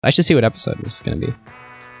I should see what episode this is going to be.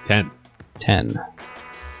 10. 10.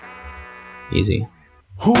 Easy.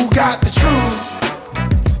 Who got the truth?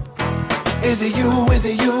 Is it you? Is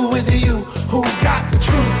it you? Is it you? Who got the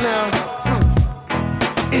truth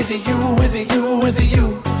now? Is it you? Is it you? Is it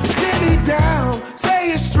you? Sit me down,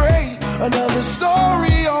 say it straight. Another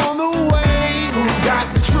story on the way. Who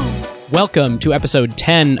got the truth? Welcome to episode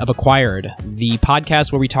 10 of Acquired, the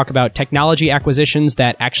podcast where we talk about technology acquisitions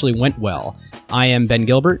that actually went well. I am Ben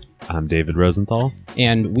Gilbert. I'm David Rosenthal.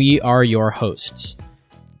 And we are your hosts.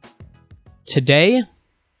 Today,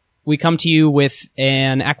 we come to you with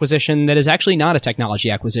an acquisition that is actually not a technology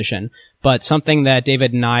acquisition, but something that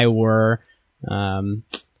David and I were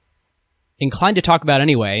inclined to talk about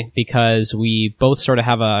anyway, because we both sort of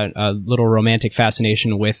have a little romantic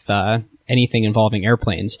fascination with anything involving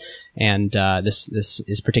airplanes, and this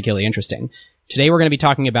is particularly interesting. Today we're going to be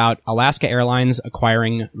talking about Alaska Airlines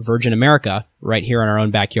acquiring Virgin America right here in our own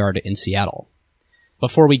backyard in Seattle.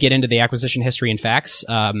 Before we get into the acquisition history and facts,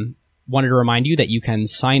 wanted to remind you that you can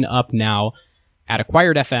sign up now at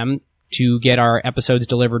Acquired FM to get our episodes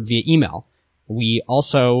delivered via email. We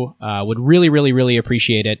also would really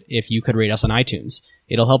appreciate it if you could rate us on iTunes.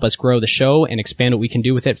 It'll help us grow the show and expand what we can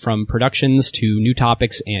do with it, from productions to new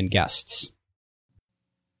topics and guests.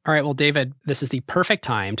 All right, well, David, this is the perfect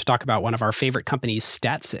time to talk about one of our favorite companies,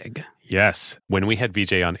 Statsig. Yes. When we had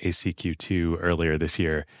VJ on ACQ2 earlier this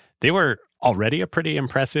year, they were already a pretty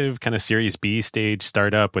impressive kind of Series B stage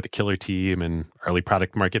startup with a killer team and early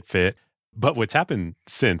product market fit. But what's happened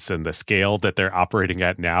since and the scale that they're operating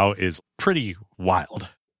at now is pretty wild.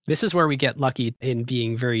 This is where we get lucky in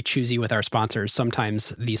being very choosy with our sponsors.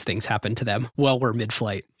 Sometimes these things happen to them while we're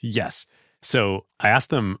mid-flight. Yes. So I asked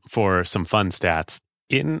them for some fun stats.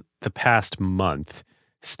 In the past month,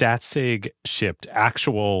 Statsig shipped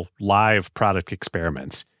actual live product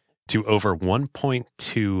experiments to over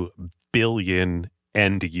 1.2 billion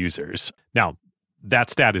end users. Now, that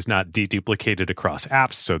stat is not deduplicated across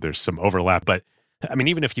apps, so there's some overlap. But I mean,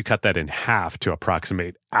 even if you cut that in half to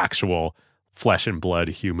approximate actual flesh and blood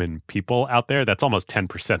human people out there, that's almost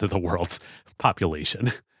 10% of the world's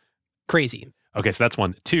population. Crazy. Okay, so that's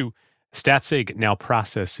one. Two, Statsig now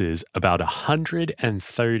processes about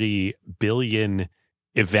 130 billion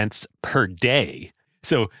events per day.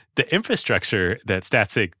 So the infrastructure that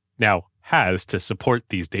Statsig now has to support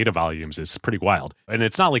these data volumes is pretty wild. And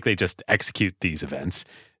it's not like they just execute these events.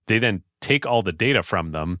 They then take all the data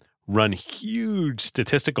from them, run huge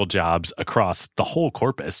statistical jobs across the whole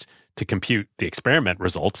corpus to compute the experiment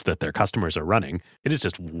results that their customers are running. It is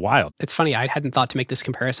just wild. It's funny, I hadn't thought to make this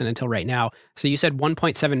comparison until right now. So you said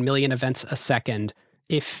 1.7 million events a second.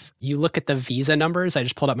 If you look at the Visa numbers, I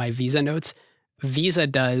just pulled up my Visa notes. Visa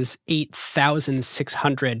does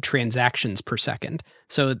 8,600 transactions per second.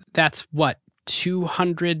 So that's what,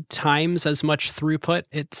 200 times as much throughput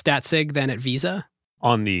at Statsig than at Visa?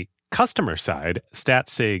 On the customer side,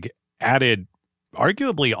 Statsig added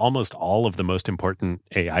arguably almost all of the most important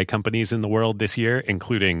AI companies in the world this year,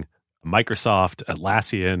 including Microsoft,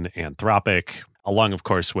 Atlassian, Anthropic, along, of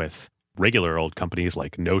course, with regular old companies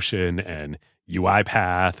like Notion and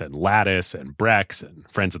UiPath and Lattice and Brex and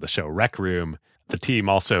friends of the show Rec Room. The team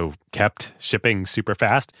also kept shipping super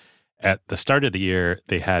fast. At the start of the year,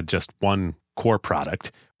 they had just one core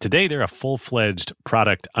product. Today, they're a full-fledged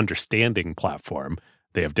product understanding platform.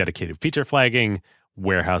 They have dedicated feature flagging,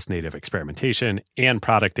 warehouse native experimentation, and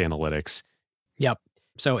product analytics. Yep.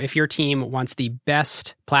 So if your team wants the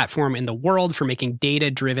best platform in the world for making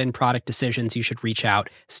data-driven product decisions, you should reach out.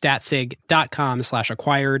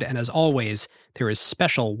 Statsig.com/acquired. And as always, there is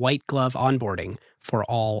special white glove onboarding for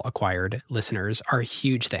all Acquired listeners. Our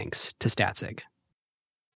huge thanks to Statsig.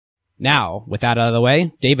 Now, with that out of the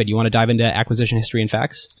way, David, you want to dive into acquisition history and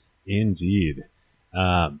facts? Indeed.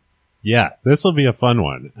 Yeah, this will be a fun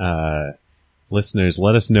one. Listeners,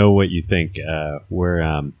 let us know what you think.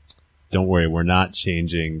 Don't worry, we're not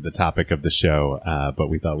changing the topic of the show, but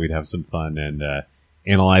we thought we'd have some fun and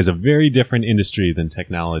analyze a very different industry than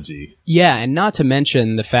technology. Yeah, and not to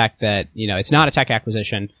mention the fact that, it's not a tech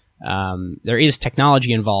acquisition. There is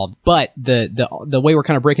technology involved, but the way we're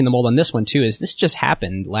kind of breaking the mold on this one too is this just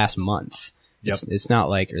happened last month. Yep. It's not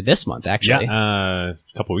like, or this month actually. Yeah, a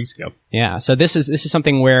couple of weeks ago. Yeah, so this is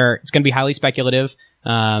something where it's going to be highly speculative,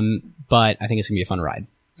 but I think it's going to be a fun ride.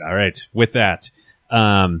 All right, with that,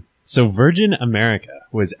 so Virgin America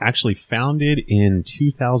was actually founded in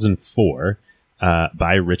 2004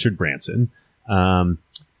 by Richard Branson, and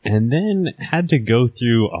then had to go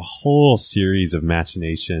through a whole series of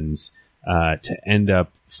machinations to end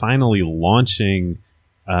up finally launching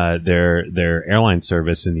their airline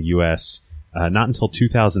service in the U.S. not until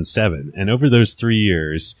 2007. And over those 3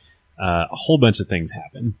 years, a whole bunch of things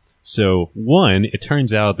happen. So one, it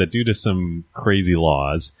turns out that due to some crazy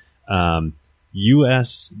laws,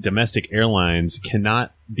 U.S. domestic airlines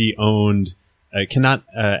cannot be owned, cannot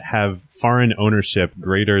have foreign ownership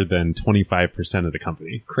greater than 25% of the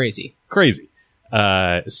company. Crazy.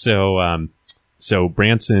 So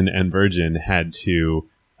Branson and Virgin had to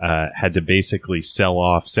basically sell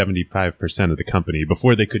off 75% of the company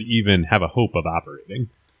before they could even have a hope of operating.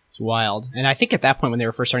 It's wild. And I think at that point when they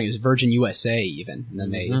were first starting, it was Virgin USA even. And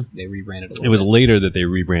then they rebranded a little bit. It was later that they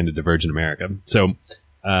rebranded to Virgin America. So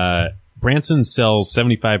Branson sells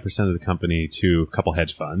 75% of the company to a couple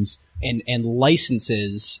hedge funds. And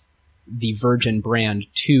licenses the Virgin brand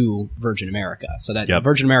to Virgin America. So that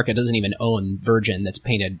Virgin America doesn't even own Virgin that's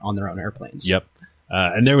painted on their own airplanes. Yep.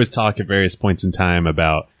 And there was talk at various points in time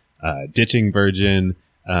about ditching Virgin,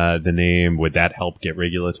 the name. Would that help get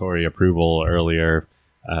regulatory approval earlier,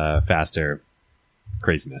 faster?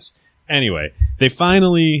 Craziness. Anyway, they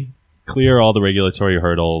finally clear all the regulatory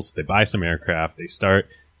hurdles. They buy some aircraft. They start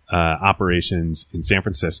operations in San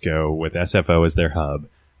Francisco with SFO as their hub.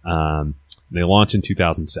 They launch in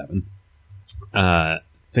 2007.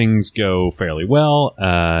 Things go fairly well.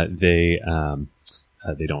 They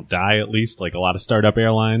don't die, at least, like a lot of startup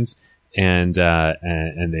airlines, and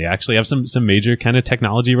they actually have some major kind of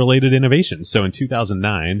technology related innovations. So in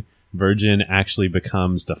 2009, Virgin actually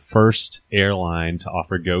becomes the first airline to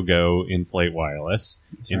offer GoGo in-flight wireless,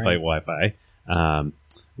 in-flight Wi-Fi,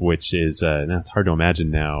 which is now it's hard to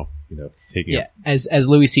imagine now. Taking as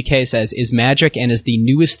Louis C.K. says, is magic and is the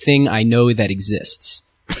newest thing I know that exists.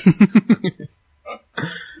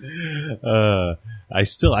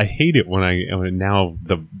 I hate it when now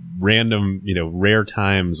the random, rare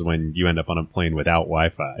times when you end up on a plane without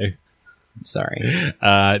Wi-Fi. Sorry.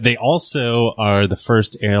 They also are the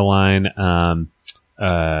first airline,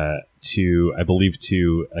 to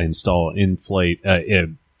install in-flight,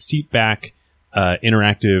 seat back,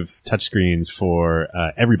 interactive touchscreens for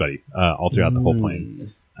everybody all throughout the whole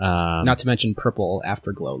plane. Not to mention purple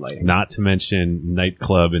afterglow lighting. Not to mention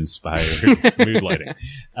nightclub inspired mood lighting.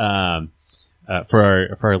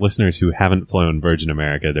 For our listeners who haven't flown Virgin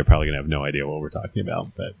America, they're probably going to have no idea what we're talking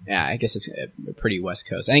about. But yeah, I guess it's a pretty West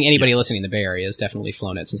Coast. I think anybody listening in the Bay Area has definitely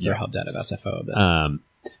flown it since they're hubbed out of SFO. But.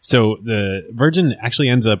 So the Virgin actually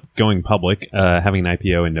ends up going public, having an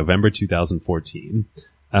IPO in November 2014.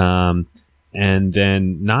 And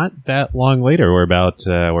then not that long later, we're about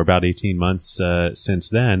 18 months since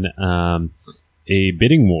then, a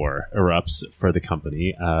bidding war erupts for the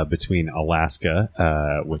company between Alaska,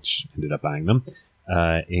 which ended up buying them,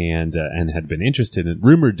 and had been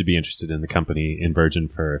rumored to be interested in the company in Virgin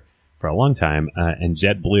for a long time, and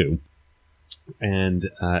JetBlue. And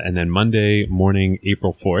then Monday morning,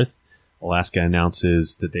 April 4th, Alaska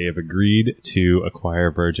announces that they have agreed to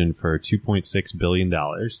acquire Virgin for $2.6 billion.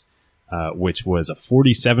 Which was a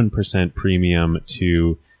 47% premium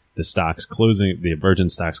to the Virgin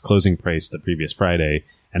stock's closing price the previous Friday,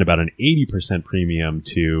 and about an 80% premium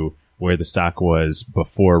to where the stock was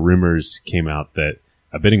before rumors came out that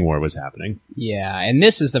a bidding war was happening. Yeah, and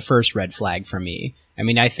this is the first red flag for me. I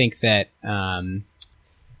mean, I think that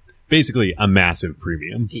basically a massive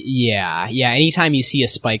premium. Yeah. Anytime you see a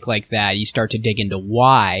spike like that, you start to dig into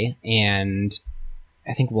why, and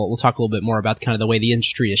I think we'll talk a little bit more about kind of the way the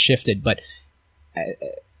industry has shifted, but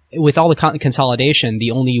with all the consolidation, the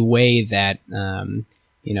only way that an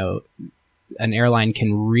airline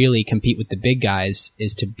can really compete with the big guys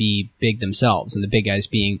is to be big themselves, and the big guys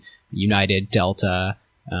being United, Delta,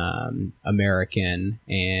 American,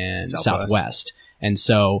 and Southwest. And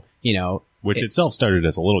so, which itself started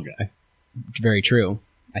as a little guy. Very true.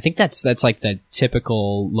 I think that's like the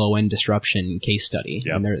typical low end disruption case study.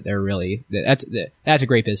 Yep. And they're really, that's a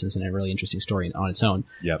great business and a really interesting story on its own.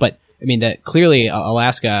 Yep. But I mean that clearly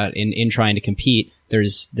Alaska in trying to compete,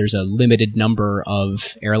 there's a limited number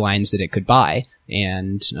of airlines that it could buy,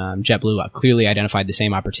 and JetBlue clearly identified the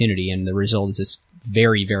same opportunity, and the result is this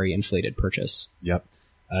very, very inflated purchase. Yep.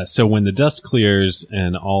 So when the dust clears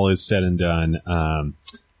and all is said and done,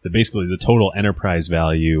 basically the total enterprise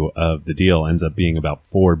value of the deal ends up being about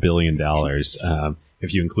 $4 billion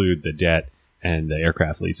if you include the debt and the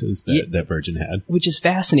aircraft leases that Virgin had. Which is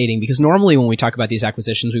fascinating because normally when we talk about these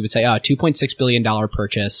acquisitions, we would say, $2.6 billion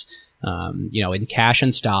purchase, in cash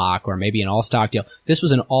and stock, or maybe an all stock deal. This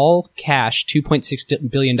was an all cash $2.6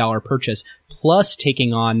 billion purchase, plus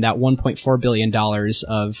taking on that $1.4 billion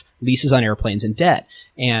of leases on airplanes and debt.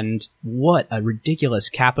 And what a ridiculous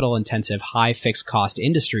capital intensive, high fixed cost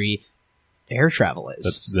industry air travel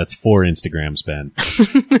is. That's 4 Instagram spend.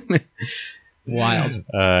 Wild.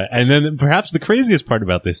 And then perhaps the craziest part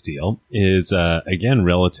about this deal is, again,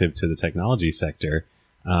 relative to the technology sector.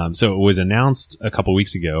 So it was announced a couple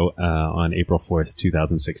weeks ago on April 4th,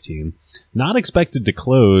 2016. Not expected to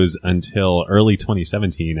close until early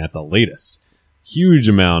 2017 at the latest. Huge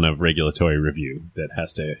amount of regulatory review that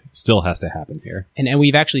still has to happen here. And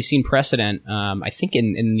we've actually seen precedent, I think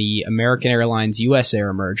in the American Airlines US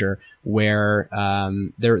Air merger, where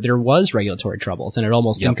there was regulatory troubles and it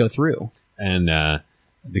almost didn't go through. And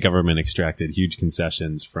the government extracted huge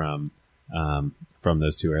concessions from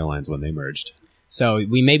those two airlines when they merged. So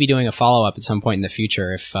we may be doing a follow-up at some point in the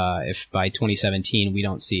future if by 2017 we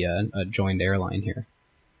don't see a joined airline here.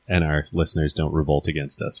 And our listeners don't revolt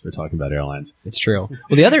against us for talking about airlines. It's true.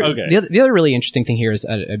 Well, the other Okay. the other really interesting thing here is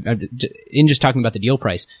in just talking about the deal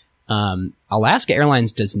price, Alaska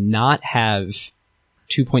Airlines does not have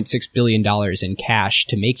 $2.6 billion in cash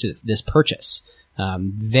to make this purchase.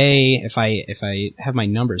 They, if I have my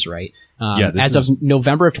numbers right, as of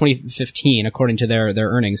November of 2015, according to their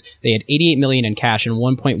earnings, they had $88 million in cash and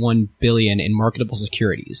 $1.1 billion in marketable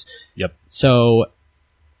securities. Yep. So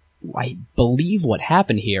I believe what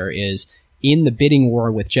happened here is in the bidding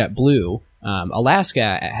war with JetBlue,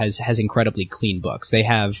 Alaska has incredibly clean books. They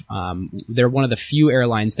have, they're one of the few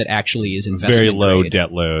airlines that actually is investment very low grade.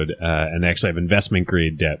 debt load, and they actually have investment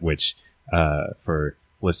grade debt, which, for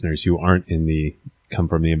listeners who come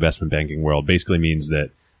from the investment banking world, basically means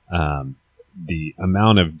that, the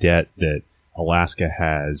amount of debt that Alaska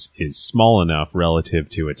has is small enough relative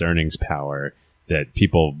to its earnings power that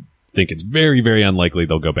people think it's very, very unlikely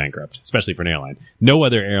they'll go bankrupt, especially for an airline. No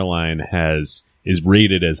other airline is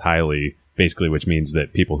rated as highly, basically, which means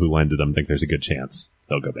that people who lend to them think there's a good chance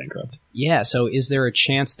they'll go bankrupt. Yeah. So is there a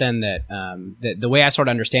chance then that, the way I sort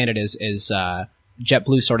of understand it is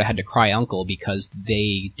JetBlue sort of had to cry uncle because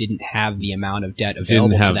they didn't have the amount of debt available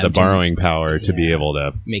Didn't to have them the borrowing power to be able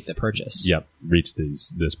to make the purchase. reach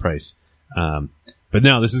this price. But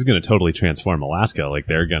now this is going to totally transform Alaska. Like,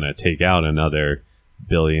 they're going to take out another $1.5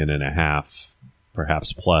 billion,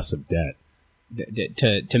 perhaps plus, of debt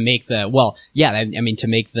to make to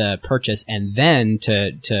make the purchase and then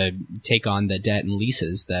to take on the debt and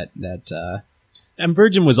leases that And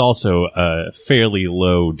Virgin was also a fairly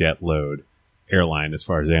low debt load airline as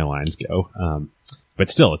far as airlines go. But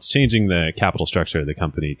still, it's changing the capital structure of the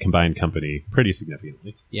combined company, pretty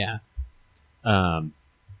significantly. Yeah.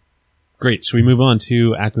 Great. Should we move on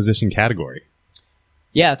to acquisition category?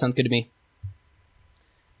 Yeah, that sounds good to me.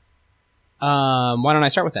 Why don't I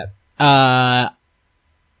start with that?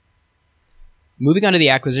 Moving on to the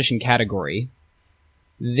acquisition category.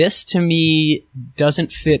 This, to me,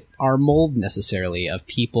 doesn't fit our mold necessarily of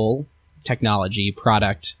people, technology,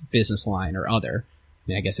 product, business line, or other. I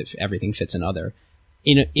mean, I guess if everything fits in other.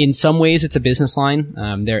 In some ways, it's a business line.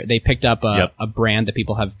 They picked up a brand that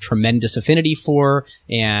people have tremendous affinity for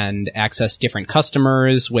and access different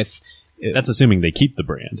customers with. That's assuming they keep the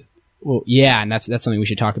brand. Well, yeah, and that's something we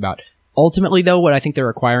should talk about. Ultimately, though, what I think they're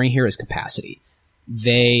acquiring here is capacity.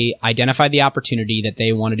 They identified the opportunity that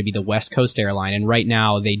they wanted to be the West Coast airline, and right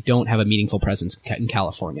now they don't have a meaningful presence in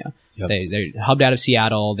California. Yep. They're hubbed out of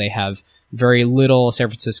Seattle. They have very little San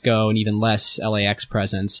Francisco and even less LAX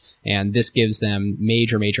presence, and this gives them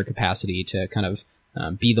major capacity to kind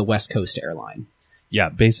of be the West Coast airline. Yeah,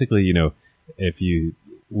 basically, if you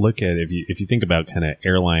look at if you think about kind of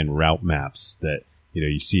airline route maps that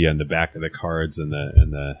you see on the back of the cards and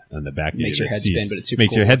the back makes of your head seats, spin, but it's super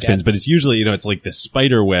makes cool your to head look spins. at. But it's usually it's like the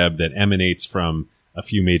spider web that emanates from a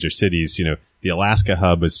few major cities. The Alaska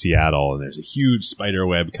hub is Seattle, and there's a huge spider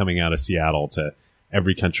web coming out of Seattle to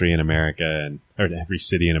every country in America or to every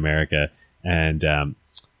city in America, and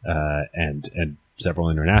several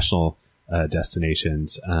international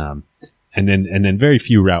destinations, and then very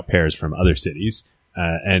few route pairs from other cities.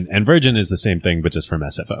 And Virgin is the same thing, but just from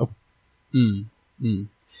SFO.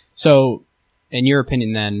 So, in your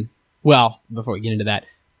opinion, then, well, before we get into that,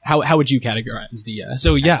 how would you categorize the?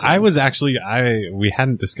 So yeah, acquisition? I was actually we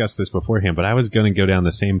hadn't discussed this beforehand, but I was going to go down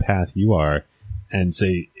the same path you are and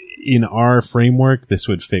say, in our framework, this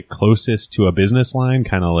would fit closest to a business line,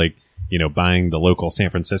 kind of like buying the local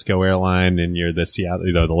San Francisco airline and you're the Seattle,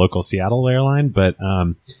 the local Seattle airline. But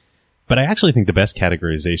I actually think the best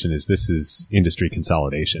categorization is industry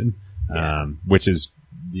consolidation, which is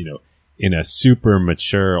in a super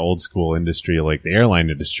mature old school industry like the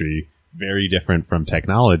airline industry, very different from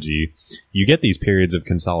technology. You get these periods of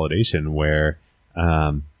consolidation where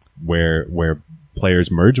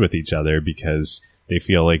players merge with each other because they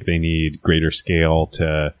feel like they need greater scale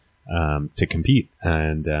to compete,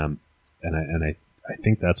 and I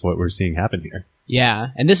think that's what we're seeing happen here. Yeah,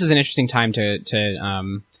 and this is an interesting time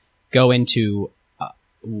to go into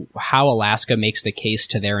how Alaska makes the case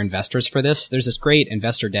to their investors for this. There's this great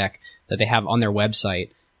investor deck that they have on their website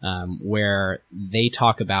where they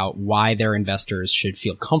talk about why their investors should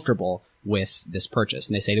feel comfortable with this purchase.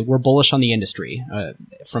 And they say that we're bullish on the industry.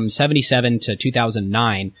 From 77 to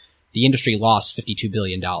 2009, the industry lost $52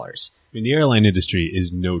 billion. I mean, the airline industry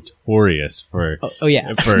is notorious for. Oh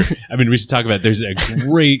yeah. I mean, we should talk about. There's a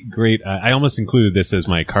great. I almost included this as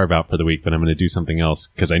my carve out for the week, but I'm going to do something else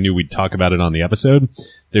because I knew we'd talk about it on the episode.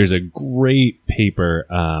 There's a great paper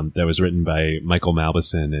that was written by Michael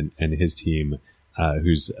Malbison and his team,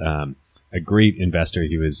 who's a great investor.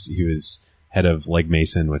 He was head of Legg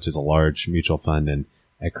Mason, which is a large mutual fund, and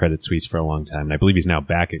at Credit Suisse for a long time. And I believe he's now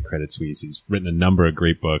back at Credit Suisse. He's written a number of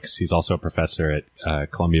great books. He's also a professor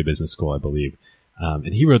at Columbia Business School, I believe.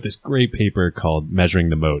 And he wrote this great paper called Measuring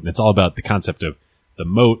the Moat. And it's all about the concept of the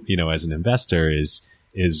moat, as an investor is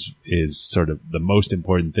sort of the most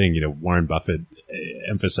important thing. Warren Buffett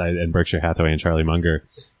emphasized, and Berkshire Hathaway and Charlie Munger,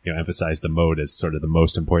 emphasized the moat as sort of the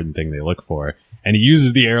most important thing they look for. And he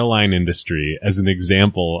uses the airline industry as an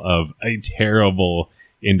example of a terrible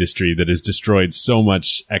industry that has destroyed so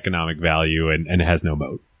much economic value and has no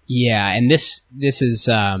moat. Yeah, and this is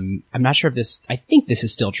I'm not sure if this. I think this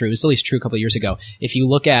is still true. It was at least true a couple of years ago. If you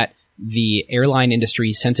look at the airline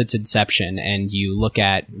industry since its inception, and you look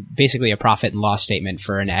at basically a profit and loss statement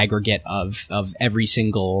for an aggregate of every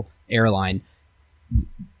single airline,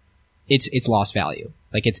 it's lost value.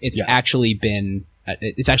 Like it's actually been.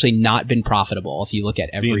 It's actually not been profitable if you look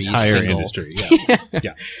at every the entire single industry. Yeah.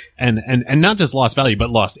 Yeah. And not just lost value,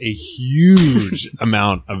 but lost a huge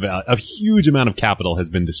amount of value. A huge amount of capital has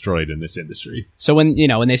been destroyed in this industry. So when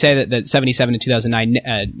they say that 77 to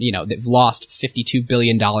 2009, they've lost $52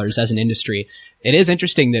 billion as an industry, it is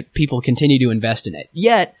interesting that people continue to invest in it.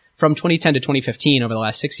 Yet from 2010 to 2015, over the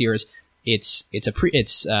last 6 years, it's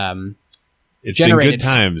It's generated been good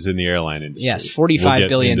times in the airline industry. Yes, $45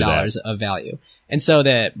 billion of value. And so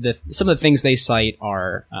some of the things they cite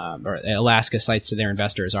are, or Alaska cites to their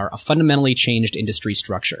investors, are a fundamentally changed industry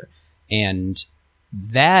structure. And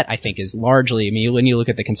that, I think, is largely, when you look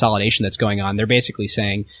at the consolidation that's going on, they're basically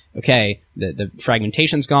saying, okay, the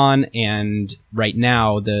fragmentation's gone, and right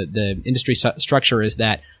now the industry structure is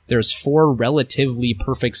that there's 4 relatively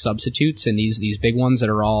perfect substitutes, and these big ones that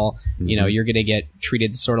are all, you're going to get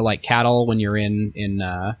treated sort of like cattle when you're in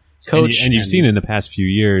coach. And you've seen in the past few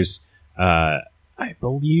years, I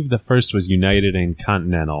believe the first was United and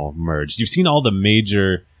Continental merged. You've seen all the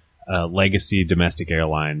major legacy domestic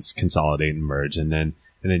airlines consolidate and merge, and then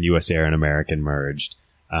US Air and American merged.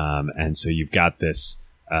 And so you've got this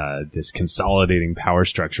consolidating power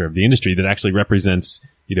structure of the industry that actually represents,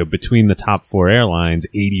 between the top 4 airlines,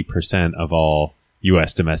 80% of all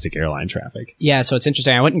US domestic airline traffic. Yeah, so it's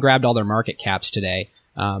interesting. I went and grabbed all their market caps today.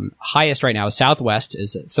 Highest right now is Southwest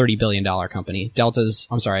is a $30 billion company. Delta's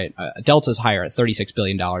higher at $36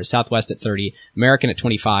 billion. Southwest at 30, American at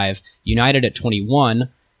 25, United at 21.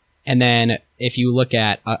 And then if you look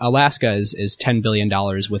at Alaska is $10 billion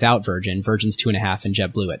without Virgin. Virgin's 2.5 and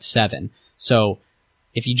JetBlue at 7. So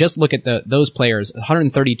if you just look at those players,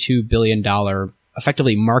 $132 billion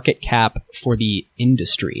effectively market cap for the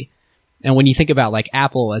industry. And when you think about like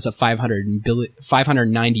Apple as a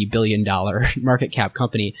 $590 billion market cap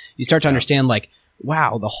company, you start to understand like,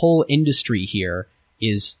 wow, the whole industry here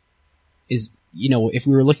is, if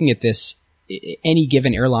we were looking at this, any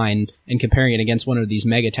given airline and comparing it against one of these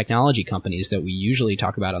mega technology companies that we usually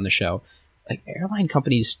talk about on the show, like airline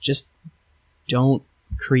companies just don't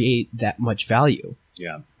create that much value.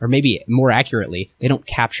 Yeah. Or maybe more accurately, they don't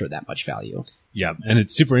capture that much value. Yeah. And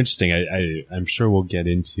it's super interesting. I'm sure we'll get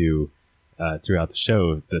into throughout the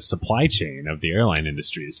show, the supply chain of the airline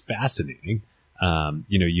industry is fascinating.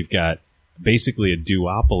 You've got basically a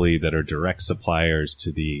duopoly that are direct suppliers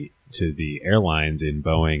to the airlines in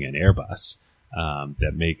Boeing and Airbus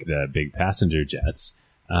that make the big passenger jets,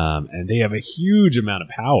 and they have a huge amount of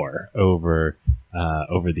power over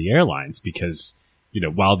the airlines because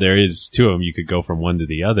while there is 2 of them, you could go from one to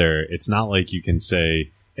the other. It's not like you can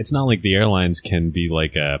say. It's not like the airlines can be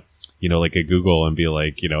like a Google and be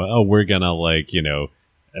like, we're gonna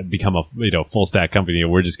become a full stack company, and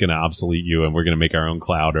we're just gonna obsolete you, and we're gonna make our own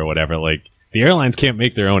cloud or whatever. Like the airlines can't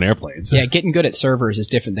make their own airplanes. Yeah, getting good at servers is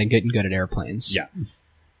different than getting good at airplanes. Yeah,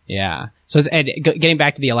 yeah. So getting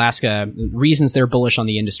back to the Alaska reasons they're bullish on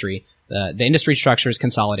the industry, the industry structure is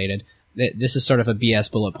consolidated. This is sort of a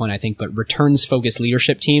BS bullet point, I think, but returns focused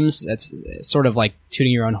leadership teams. That's sort of like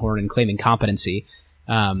tooting your own horn and claiming competency.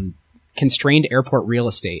 Constrained airport real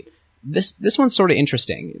estate. This one's sort of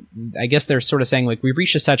interesting. I guess they're sort of saying like we've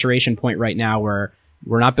reached a saturation point right now where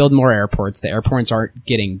we're not building more airports. The airports aren't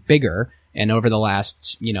getting bigger. And over the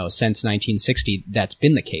last, since 1960, that's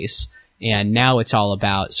been the case. And now it's all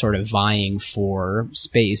about sort of vying for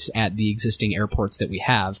space at the existing airports that we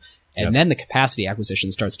have. And then the capacity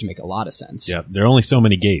acquisition starts to make a lot of sense. Yep. There are only so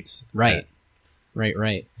many gates. Right.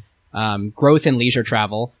 Right. Growth in leisure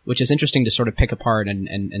travel, which is interesting to sort of pick apart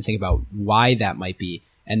and think about why that might be.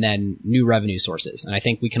 And then new revenue sources. And I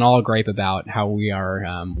think we can all gripe about how we are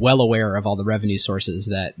well aware of all the revenue sources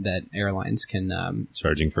that airlines can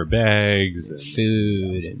charging for bags, and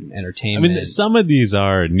food, and entertainment. I mean, some of these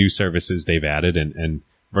are new services they've added, and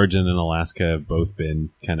Virgin and Alaska have both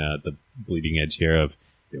been kind of the bleeding edge here of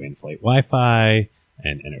doing flight Wi-Fi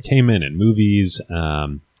and entertainment and movies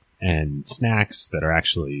and snacks that are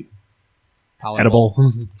actually edible.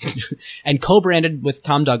 And co-branded with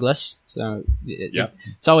Tom Douglas. So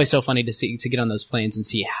it's always so funny to get on those planes and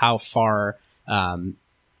see how far,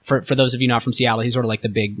 for those of you not from Seattle, he's sort of like the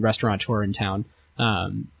big restaurateur in town,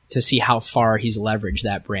 to see how far he's leveraged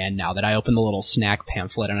that brand now that I opened the little snack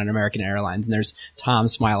pamphlet on an American Airlines and there's Tom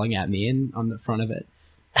smiling at me on the front of it.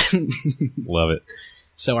 Love it.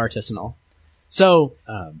 So artisanal. So,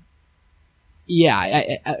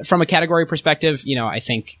 from a category perspective, I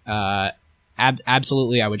think,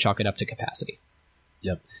 absolutely, I would chalk it up to capacity.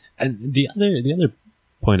 Yep. And the other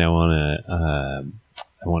point I want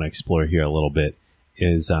to explore here a little bit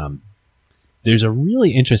is there's a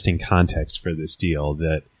really interesting context for this deal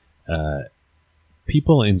that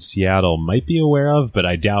people in Seattle might be aware of, but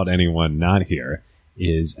I doubt anyone not here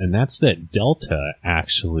and that's that Delta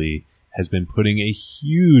actually has been putting a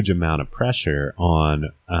huge amount of pressure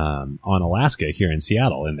on Alaska here in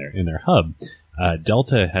Seattle in their hub.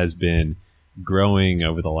 Delta has been growing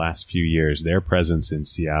over the last few years their presence in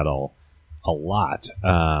Seattle a lot,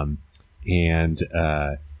 and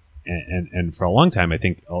for a long time I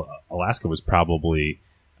think Alaska was probably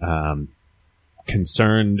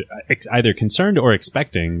concerned or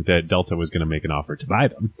expecting that Delta was going to make an offer to buy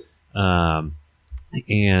them,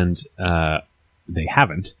 and they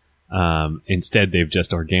haven't. Instead, they've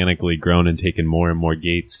just organically grown and taken more and more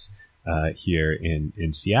gates here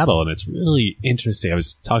in Seattle, and it's really interesting. I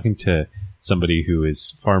was talking to somebody who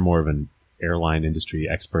is far more of an airline industry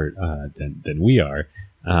expert than we are,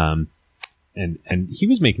 and he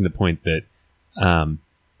was making the point that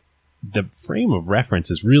the frame of reference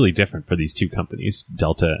is really different for these two companies,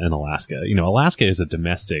 Delta and Alaska. Alaska is a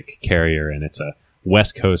domestic carrier and it's a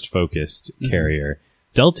West Coast focused carrier.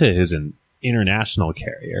 Delta is an international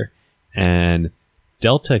carrier, and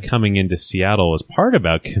Delta coming into Seattle was part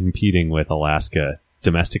about competing with Alaska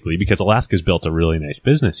domestically because Alaska's built a really nice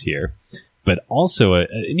business here. But also an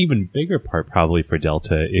even bigger part probably for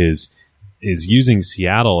Delta is using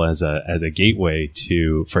Seattle as a gateway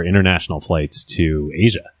for international flights to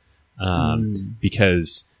Asia.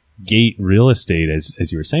 Because gate real estate,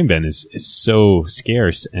 as you were saying, Ben, is so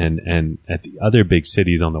scarce, and at the other big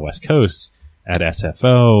cities on the West Coast, at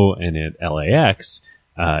SFO and at LAX,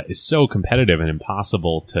 is so competitive and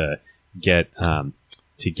impossible to get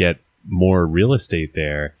more real estate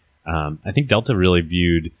there. I think Delta really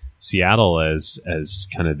viewed Seattle as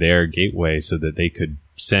kind of their gateway so that they could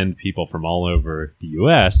send people from all over the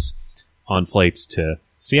U.S. on flights to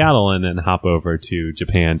Seattle and then hop over to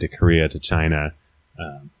Japan, to Korea, to China,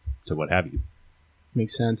 to what have you.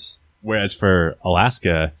 Makes sense. Whereas for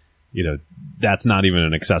Alaska, that's not even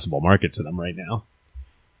an accessible market to them right now.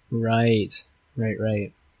 Right.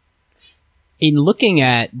 In looking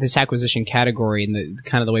at this acquisition category and the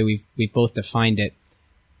kind of the way we've both defined it,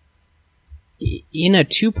 in a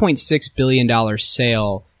 $2.6 billion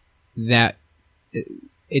sale, that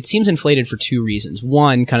it seems inflated for two reasons.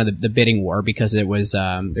 One, kind of the bidding war, because there was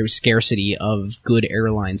scarcity of good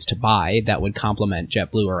airlines to buy that would complement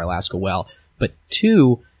JetBlue or Alaska well. But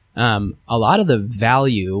two, a lot of the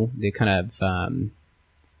value, the kind of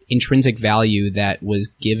intrinsic value that was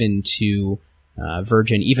given to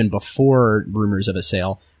Virgin even before rumors of a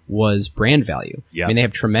sale was brand value. Yep. I mean, they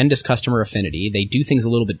have tremendous customer affinity. They do things a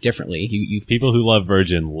little bit differently. People who love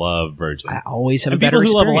Virgin love Virgin. I always have a better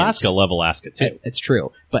experience. People who love Alaska too. It's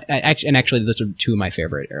true. But actually, those are two of my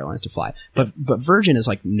favorite airlines to fly. But Virgin is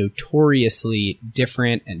like notoriously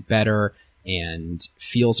different and better and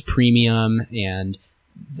feels premium, and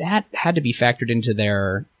that had to be factored into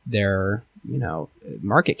their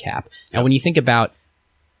market cap. Yep. And when you think about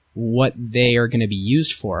what they are going to be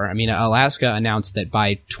used for. I mean, Alaska announced that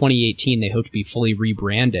by 2018 they hope to be fully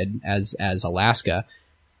rebranded as Alaska.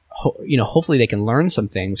 Hopefully they can learn some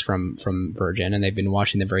things from Virgin, and they've been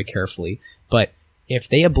watching them very carefully. But if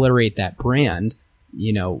they obliterate that brand,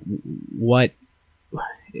 what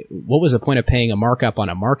was the point of paying a markup on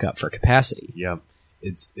a markup for capacity? Yeah.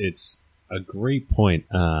 it's a great point.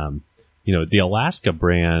 The Alaska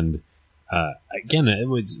brand, again, it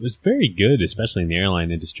was very good, especially in the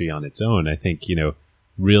airline industry on its own. I think,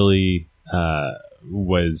 really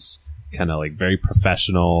was kind of like very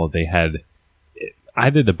professional. They had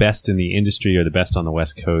either the best in the industry or the best on the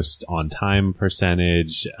West Coast on time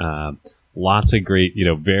percentage. Lots of great,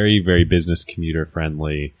 very, very business commuter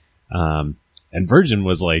friendly. And Virgin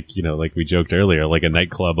was like we joked earlier, like a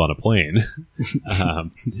nightclub on a plane.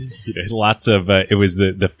 Lots of, it was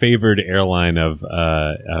the favored airline of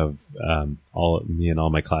all me and all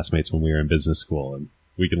my classmates when we were in business school, and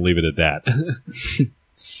we can leave it at that.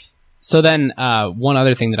 So then, one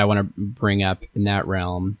other thing that I want to bring up in that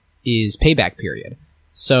realm is payback period.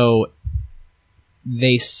 So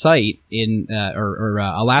they cite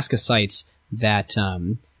Alaska cites that,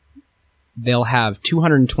 they'll have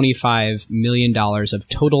 $225 million of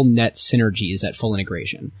total net synergies at full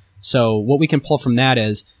integration. So what we can pull from that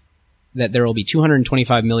is that there will be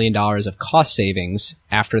 $225 million of cost savings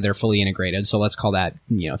after they're fully integrated. So let's call that,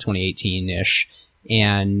 2018-ish.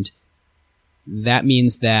 And that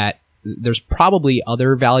means that there's probably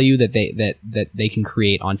other value that they can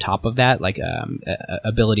create on top of that, like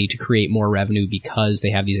ability to create more revenue because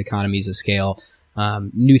they have these economies of scale,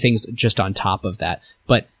 new things just on top of that.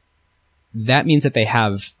 But that means that they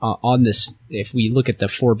have on this, if we look at the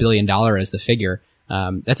 $4 billion as the figure,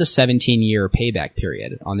 that's a 17-year payback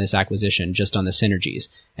period on this acquisition, just on the synergies.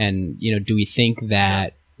 And, do we think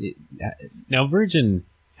that... Now, Virgin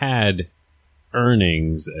had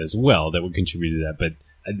earnings as well that would contribute to that, but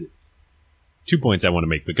 2 points I want to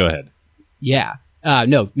make, but go ahead. Yeah.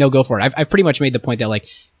 No, go for it. I've pretty much made the point that, like,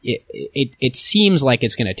 it seems like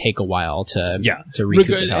it's going to take a while to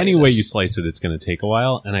recoup. Any way you slice it, it's going to take a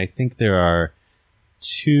while. And I think there are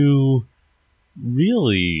two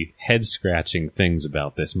really head scratching things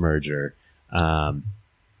about this merger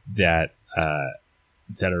that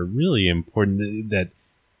are really important that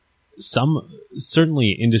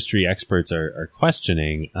certainly industry experts are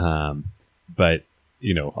questioning, but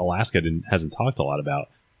Alaska hasn't talked a lot about.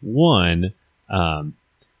 One,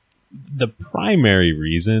 the primary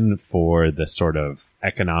reason for the sort of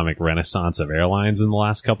economic renaissance of airlines in the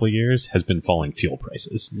last couple of years has been falling fuel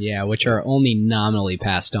prices. Yeah, which are only nominally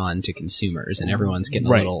passed on to consumers, and everyone's getting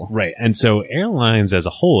a little... Right. And so airlines as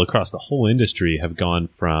a whole, across the whole industry, have gone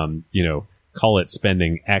from, call it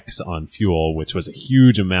spending X on fuel, which was a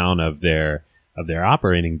huge amount of their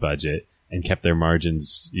operating budget and kept their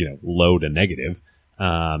margins, low to negative,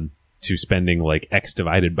 to spending like X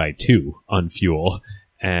divided by 2 on fuel.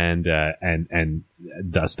 And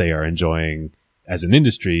thus they are enjoying, as an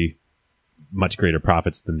industry, much greater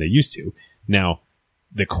profits than they used to. Now,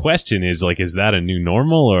 the question is, like, is that a new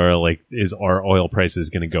normal, or like, are oil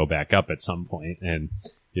prices going to go back up at some point? And,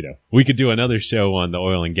 we could do another show on the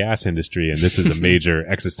oil and gas industry, and this is a major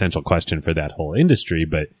existential question for that whole industry.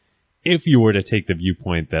 But if you were to take the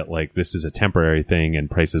viewpoint that, like, this is a temporary thing and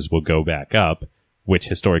prices will go back up, which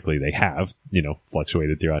historically they have,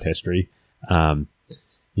 fluctuated throughout history,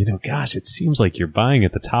 gosh, it seems like you're buying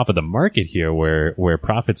at the top of the market here where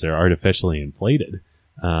profits are artificially inflated.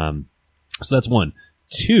 So that's one.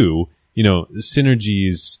 Two,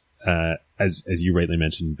 synergies, as you rightly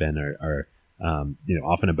mentioned, Ben, are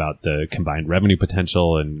often about the combined revenue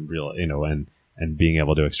potential and real, and being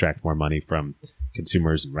able to extract more money from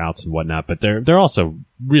consumers and routes and whatnot. But they're also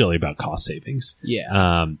really about cost savings.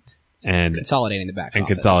 Yeah. And consolidating the back and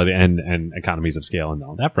office. and economies of scale and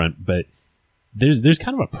all that front. But there's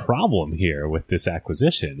kind of a problem here with this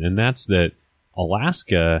acquisition, and that's that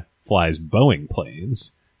Alaska flies Boeing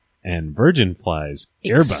planes and Virgin flies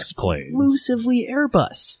Airbus planes. Exclusively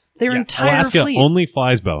Airbus. Their entire Alaska fleet. only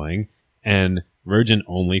flies Boeing and Virgin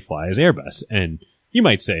only flies Airbus. And you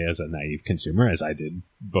might say, as a naive consumer, as I did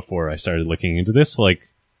before I started looking into this,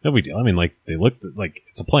 like, no big deal. I mean, like, they look like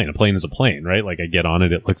it's a plane. A plane is a plane, right? Like, I get on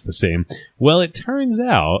it, it looks the same. Well, it turns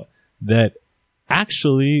out that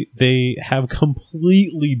actually they have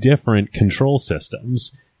completely different control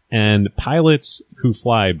systems, and pilots who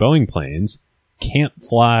fly Boeing planes can't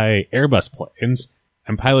fly Airbus planes,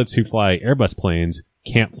 and pilots who fly Airbus planes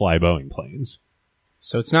can't fly Boeing planes.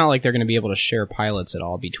 So it's not like they're going to be able to share pilots at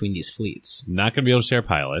all between these fleets. Not going to be able to share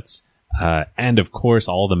pilots. And of course,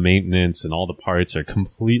 all the maintenance and all the parts are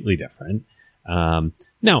completely different.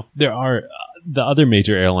 Now, there are the other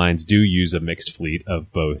major airlines do use a mixed fleet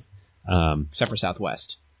of both. Except for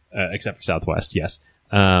Southwest. Yes.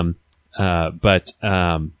 So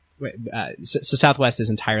Southwest is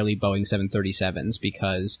entirely Boeing 737s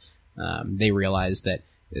because they realized that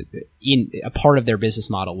a part of their business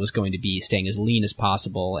model was going to be staying as lean as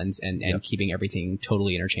possible and keeping everything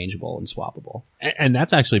totally interchangeable and swappable. And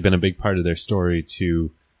that's actually been a big part of their story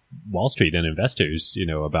to Wall Street and investors,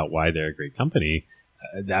 about why they're a great company.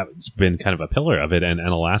 That's been kind of a pillar of it. And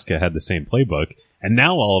Alaska had the same playbook. And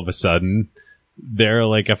now all of a sudden, they're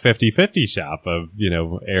like a 50-50 shop of,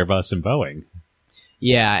 Airbus and Boeing.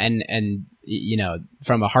 Yeah. And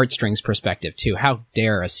from a heartstrings perspective too, how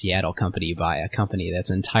dare a Seattle company buy a company that's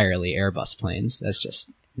entirely Airbus planes? That's just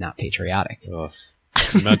not patriotic. Oh,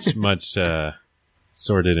 much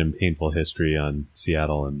sordid and painful history on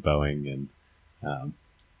Seattle and Boeing, and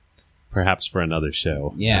perhaps for another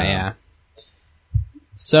show. Yeah.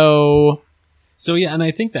 So yeah, and I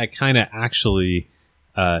think that kind of actually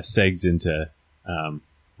segs into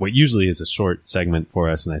what usually is a short segment for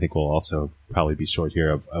us, and I think we'll also probably be short here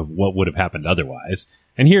of what would have happened otherwise.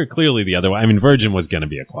 And here, clearly, the otherwise, Virgin was going to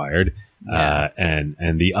be acquired,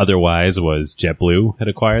 and the otherwise was JetBlue had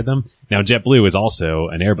acquired them. Now, JetBlue is also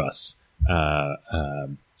an Airbus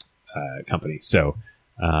company, so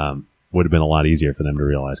would have been a lot easier for them to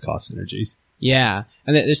realize cost synergies. Yeah,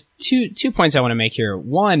 and there's two points I want to make here.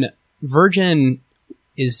 One, Virgin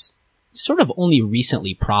is sort of only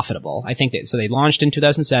recently profitable. I think so they launched in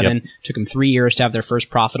 2007, yep. Took them 3 years to have their first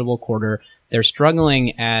profitable quarter. They're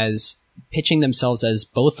struggling as pitching themselves as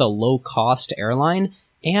both a low-cost airline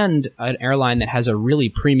and an airline that has a really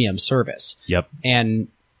premium service. Yep. And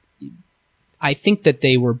I think that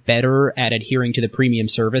they were better at adhering to the premium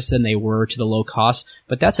service than they were to the low cost,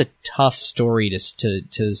 but that's a tough story to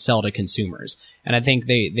sell to consumers. And I think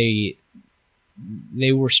they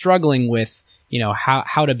were struggling with,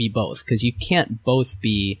 how to be both, because you can't both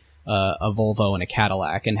be a Volvo and a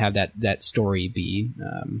Cadillac and have that story be,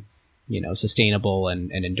 sustainable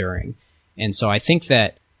and enduring. And so I think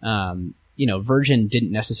that, Virgin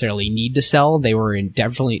didn't necessarily need to sell. They were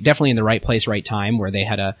definitely in the right place, right time, where they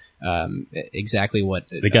had exactly what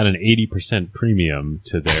they got an 80% premium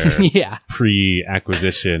to their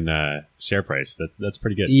pre-acquisition share price. That's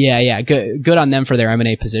pretty good. Yeah. Good on them for their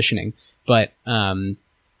M&A positioning. But,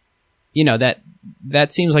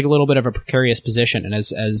 that seems like a little bit of a precarious position. And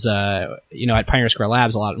as at Pioneer Square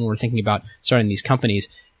Labs, a lot when we're thinking about starting these companies,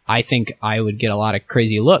 I think I would get a lot of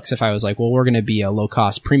crazy looks if I was like, well, we're going to be a low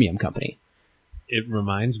cost premium company. It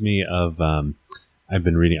reminds me of, I've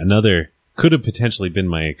been reading another, could have potentially been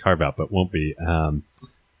my carve out, but won't be.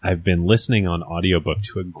 I've been listening on audiobook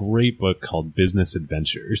to a great book called Business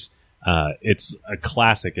Adventures. It's a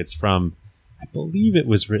classic. It's from, I believe it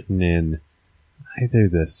was written in either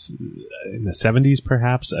in the 70s,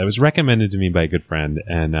 perhaps. It was recommended to me by a good friend,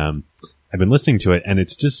 and I've been listening to it, and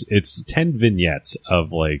it's 10 vignettes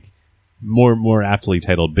of like more aptly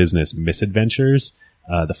titled business misadventures.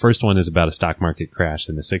 The first one is about a stock market crash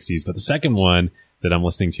in the 60s, but the second one that I'm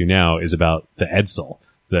listening to now is about the Edsel,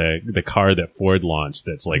 the car that Ford launched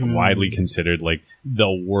that's like widely considered like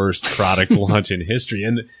the worst product launch in history.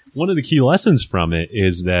 And one of the key lessons from it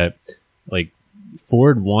is that like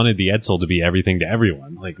Ford wanted the Edsel to be everything to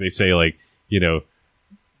everyone. Like they say, like,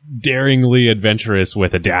 daringly adventurous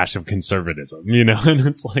with a dash of conservatism, and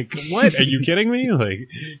it's like, what? Are you kidding me? Like,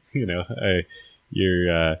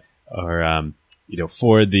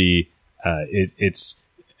 for the, it's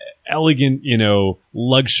elegant,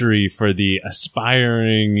 luxury for the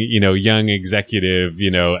aspiring, young executive,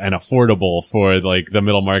 and affordable for like the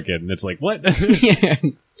middle market. And it's like, what? Yeah.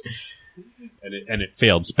 And it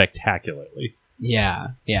failed spectacularly. Yeah.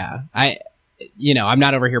 I'm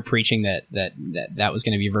not over here preaching that was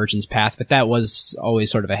going to be Virgin's path, but that was always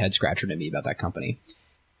sort of a head scratcher to me about that company.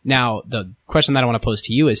 Now, the question that I want to pose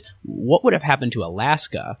to you is, what would have happened to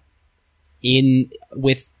Alaska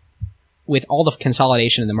with all the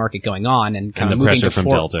consolidation in the market going on and kind of moving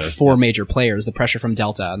to four major players, the pressure from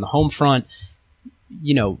Delta on the home front?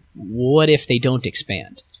 What if they don't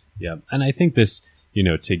expand? Yeah, and I think this,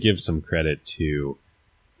 to give some credit to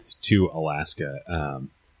Alaska,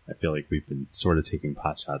 I feel like we've been sort of taking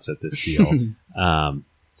pot shots at this deal.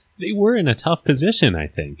 They were in a tough position, I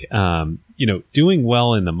think. Doing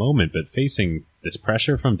well in the moment, but facing this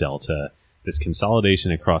pressure from Delta, this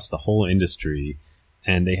consolidation across the whole industry,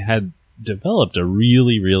 and they had developed a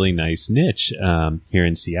really, really nice niche here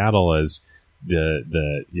in Seattle as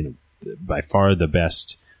the by far the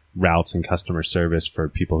best routes and customer service for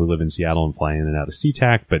people who live in Seattle and fly in and out of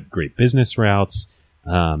SeaTac, but great business routes.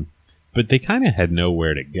 But they kind of had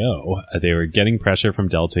nowhere to go. They were getting pressure from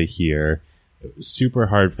Delta here. It was super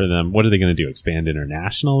hard for them. What are they going to do? Expand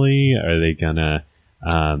internationally? Are they going to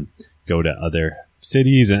go to other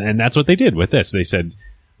cities? And that's what they did with this. They said,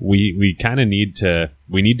 we kind of need to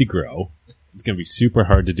grow. It's going to be super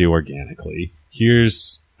hard to do organically.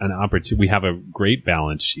 Here's an opportunity. We have a great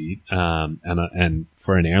balance sheet, and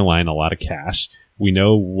for an airline, a lot of cash. We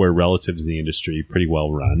know we're relative to the industry pretty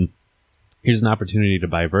well run. Here's an opportunity to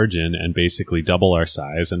buy Virgin and basically double our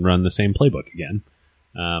size and run the same playbook again.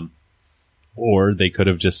 Or they could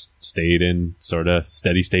have just stayed in sort of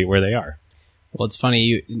steady state where they are. Well, it's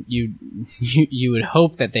funny. You would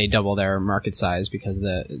hope that they double their market size because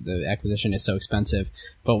the acquisition is so expensive.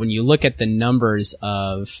 But when you look at the numbers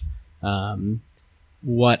of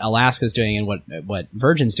what Alaska's doing and what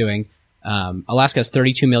Virgin's doing, Alaska has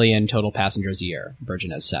 32 million total passengers a year.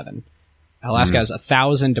 Virgin has 7. Alaska has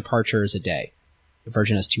 1,000 departures a day.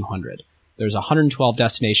 Virgin has 200. There's 112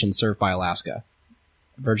 destinations served by Alaska.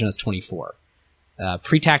 Virgin has 24.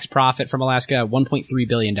 Pre-tax profit from Alaska, $1.3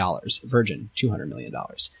 billion. Virgin, $200 million.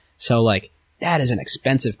 So, like, that is an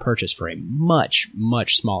expensive purchase for a much,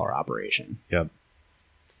 much smaller operation. Yep.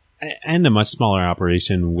 And a much smaller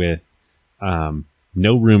operation with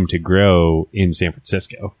no room to grow in San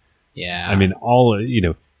Francisco. Yeah. I mean,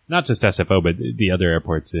 not just SFO, but the other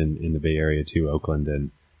airports in the Bay Area too, Oakland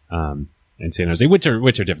and San Jose, which are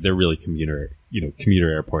different. They're really commuter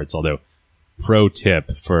airports, although pro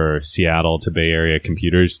tip for Seattle to Bay Area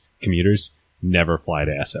commuters, never fly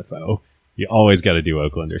to SFO. You always got to do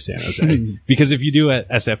Oakland or San Jose. Because if you do at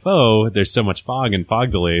SFO, there's so much fog and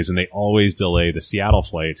fog delays, and they always delay the Seattle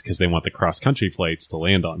flights because they want the cross-country flights to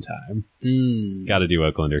land on time. Got to do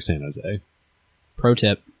Oakland or San Jose. Pro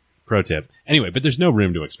tip. Anyway, but there's no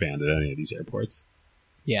room to expand at any of these airports.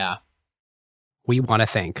 Yeah. We want to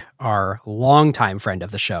thank our longtime friend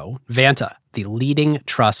of the show, Vanta, the leading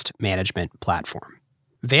trust management platform.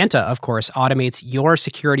 Vanta, of course, automates your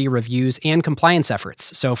security reviews and compliance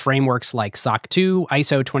efforts. So frameworks like SOC 2,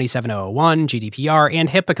 ISO 27001, GDPR, and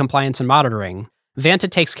HIPAA compliance and monitoring. Vanta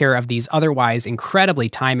takes care of these otherwise incredibly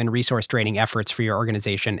time and resource draining efforts for your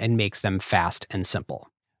organization and makes them fast and simple.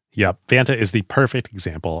 Yep. Vanta is the perfect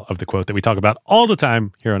example of the quote that we talk about all the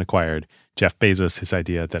time here on Acquired. Jeff Bezos, his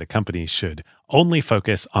idea that a company should only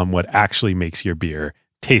focus on what actually makes your beer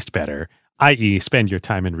taste better, i.e. spend your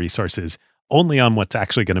time and resources only on what's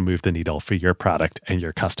actually going to move the needle for your product and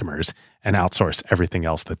your customers, and outsource everything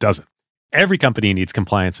else that doesn't. Every company needs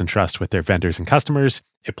compliance and trust with their vendors and customers.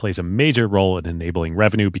 It plays a major role in enabling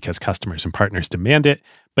revenue because customers and partners demand it,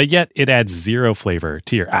 but yet it adds zero flavor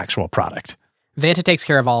to your actual product. Vanta takes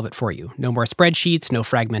care of all of it for you. No more spreadsheets, no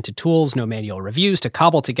fragmented tools, no manual reviews to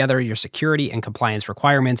cobble together your security and compliance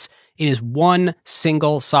requirements. It is one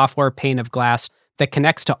single software pane of glass that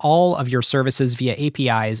connects to all of your services via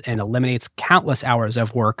APIs and eliminates countless hours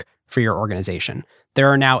of work for your organization. There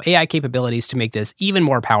are now AI capabilities to make this even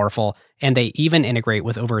more powerful, and they even integrate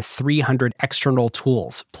with over 300 external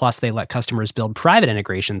tools. Plus, they let customers build private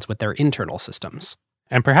integrations with their internal systems.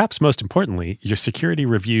 And perhaps most importantly, your security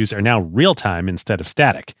reviews are now real-time instead of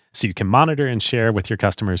static, so you can monitor and share with your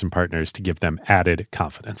customers and partners to give them added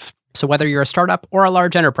confidence. So whether you're a startup or a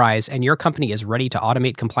large enterprise and your company is ready to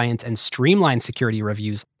automate compliance and streamline security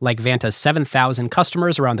reviews like Vanta's 7,000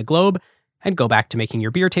 customers around the globe, and go back to making your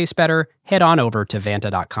beer taste better, head on over to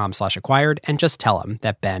vanta.com/acquired and just tell them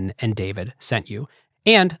that Ben and David sent you.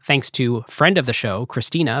 And thanks to friend of the show,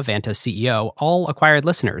 Christina, Vanta's CEO, all Acquired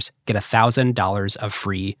listeners get $1,000 of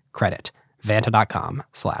free credit.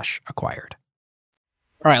 Vanta.com/acquired.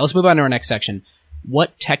 All right, let's move on to our next section.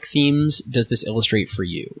 What tech themes does this illustrate for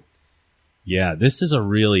you? Yeah, this is a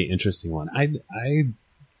really interesting one. I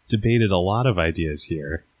debated a lot of ideas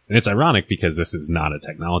here. And it's ironic because this is not a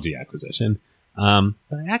technology acquisition. But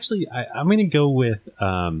actually, I'm going to go with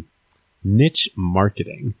niche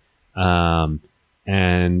marketing. And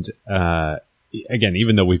again,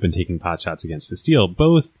 even though we've been taking pot shots against this deal,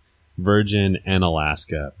 both Virgin and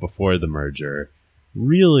Alaska before the merger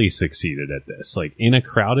really succeeded at this. Like in a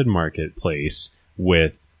crowded marketplace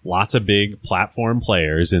with lots of big platform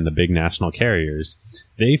players in the big national carriers,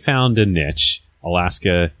 they found a niche.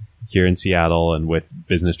 Alaska here in Seattle and with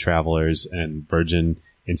business travelers, and Virgin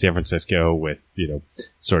in San Francisco with,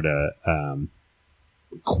 sort of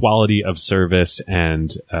quality of service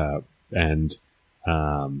and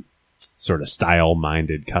sort of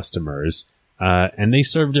style-minded customers. And they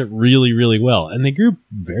served it really, really well. And they grew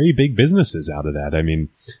very big businesses out of that. I mean,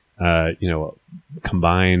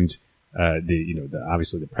 combined,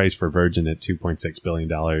 obviously the price for Virgin at $2.6 billion.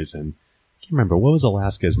 And I can't remember, what was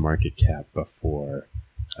Alaska's market cap before?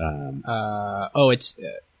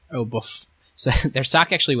 So their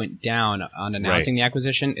stock actually went down on announcing the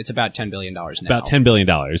acquisition. It's about $10 billion now. About $10 billion.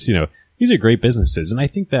 These are great businesses. And I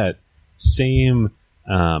think that same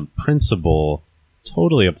principle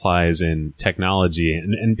totally applies in technology,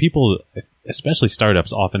 and people, especially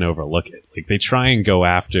startups, often overlook it. Like they try and go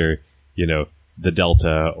after, the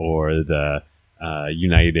Delta or the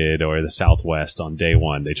United or the Southwest on day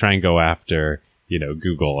one. They try and go after,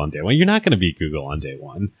 Google on day one. You're not going to beat Google on day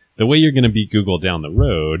one. The way you're going to beat Google down the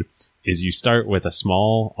road is you start with a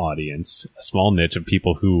small audience, a small niche of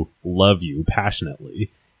people who love you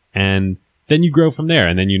passionately, and then you grow from there.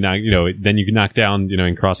 And then then you knock down,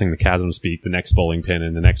 in crossing the chasm speak, the next bowling pin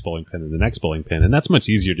and the next bowling pin and the next bowling pin. And that's much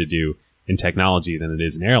easier to do in technology than it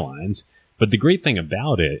is in airlines. But the great thing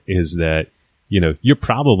about it is that, you're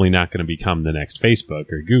probably not going to become the next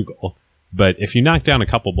Facebook or Google. But if you knock down a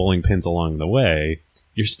couple bowling pins along the way,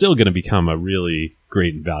 you're still going to become a really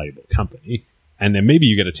great and valuable company. And then maybe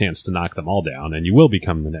you get a chance to knock them all down and you will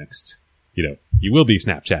become the next, you will be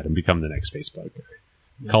Snapchat and become the next Facebook.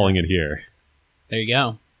 Yeah. Calling it here. There you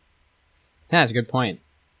go. That's a good point.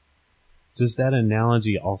 Does that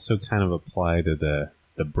analogy also kind of apply to the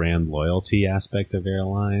brand loyalty aspect of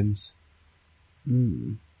airlines?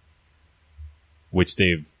 Which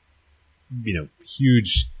they've,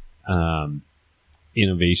 huge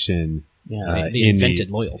innovation. Yeah, they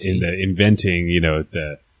invented loyalty. In the inventing,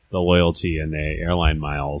 the loyalty and the airline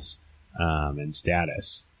miles and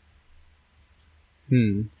status.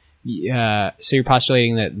 Yeah. So you're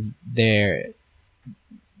postulating that they're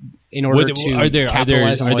in order to are there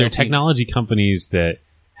capitalize on loyalty, technology companies that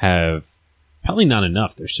have probably not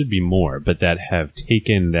enough. There should be more, but that have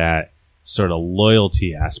taken that sort of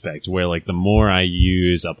loyalty aspect where, like, the more I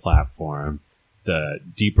use a platform, the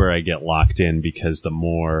deeper I get locked in because the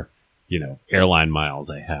more, airline miles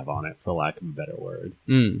I have on it, for lack of a better word.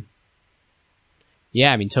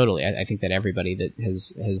 Yeah, I mean, totally. I think that everybody that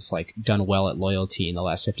has like done well at loyalty in the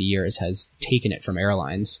last 50 years has taken it from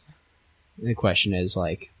airlines. The question is,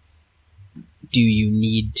 like, do you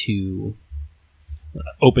need to...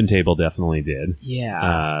 OpenTable definitely did.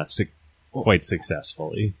 Yeah. Quite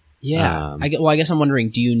successfly. Yeah. I guess I'm wondering,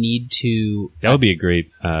 do you need to... That would be a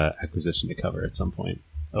great acquisition to cover at some point.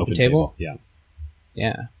 OpenTable? Yeah.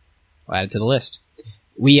 Yeah. I'll add it to the list.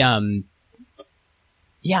 I'm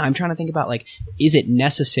trying to think about, like, is it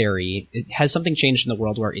necessary? Has something changed in the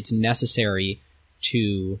world where it's necessary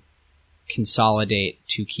to consolidate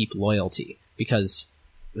to keep loyalty? Because,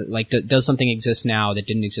 like, does something exist now that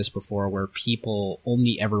didn't exist before where people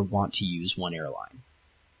only ever want to use one airline?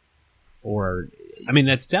 Or... I mean,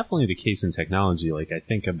 that's definitely the case in technology. Like, I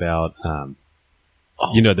think about,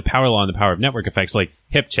 the power law and the power of network effects, like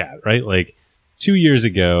HipChat, right? Like, 2 years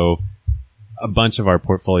ago, a bunch of our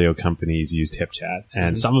portfolio companies used HipChat,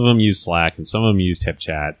 and some of them used Slack, and some of them used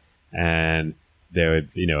HipChat, and they would,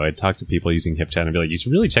 I'd talk to people using HipChat and be like, you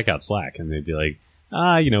should really check out Slack, and they'd be like,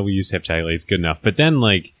 we use HipChat, like, it's good enough. But then,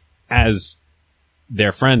 like, as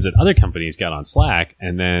their friends at other companies got on Slack,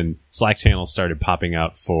 and then Slack channels started popping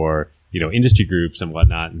up for, industry groups and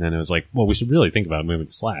whatnot, and then it was like, well, we should really think about moving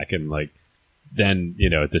to Slack, and, like, then,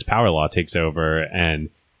 this power law takes over,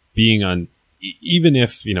 and being on... Even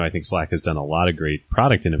if, I think Slack has done a lot of great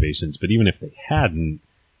product innovations, but even if they hadn't,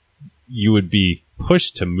 you would be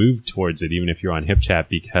pushed to move towards it, even if you're on HipChat,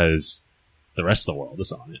 because the rest of the world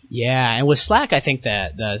is on it. Yeah, and with Slack, I think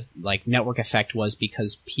that the network effect was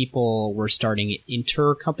because people were starting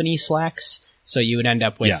inter-company Slacks. So you would end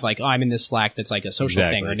up with I'm in this Slack that's like a social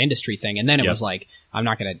thing or an industry thing, and then it was like, I'm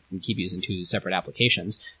not going to keep using two separate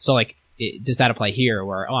applications. So does that apply here,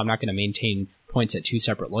 where I'm not going to maintain points at two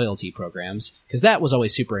separate loyalty programs? Because that was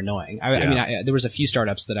always super annoying. I mean, there was a few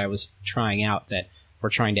startups that I was trying out that were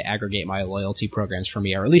trying to aggregate my loyalty programs for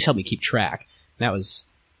me, or at least help me keep track. And that was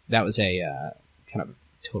a kind of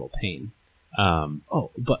total pain.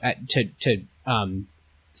 But to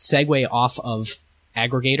segue off of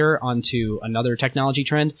aggregator onto another technology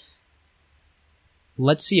trend,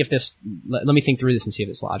 let's see if this. Let me think through this and see if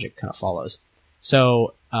this logic kind of follows.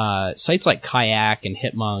 So sites like Kayak and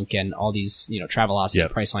Hipmunk and all these, Travelocity,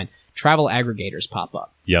 Priceline, travel aggregators pop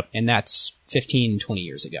up. Yep. And that's 15, 20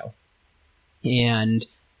 years ago. And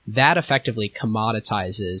that effectively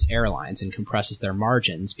commoditizes airlines and compresses their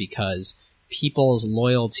margins because people's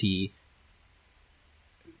loyalty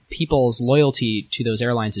to those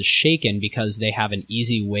airlines is shaken because they have an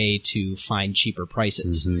easy way to find cheaper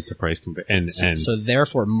prices. To price compare, so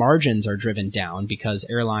therefore margins are driven down because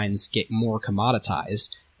airlines get more commoditized,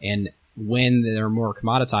 and when they're more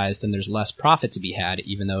commoditized and there's less profit to be had,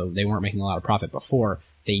 even though they weren't making a lot of profit before,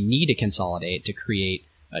 they need to consolidate to create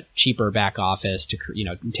a cheaper back office to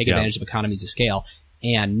take advantage of economies of scale.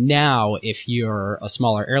 And now, if you're a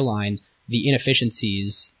smaller airline, the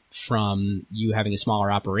inefficiencies from you having a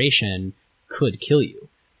smaller operation could kill you.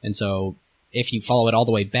 And so if you follow it all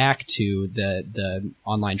the way back to the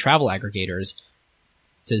online travel aggregators,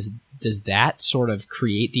 does that sort of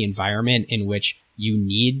create the environment in which you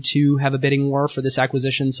need to have a bidding war for this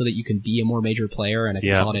acquisition so that you can be a more major player in a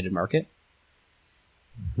consolidated market?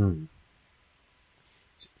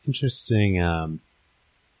 It's interesting.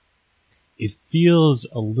 It feels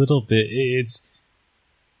a little bit, it's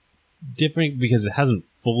different because it hasn't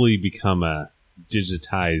fully become a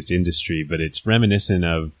digitized industry, but it's reminiscent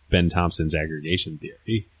of Ben Thompson's aggregation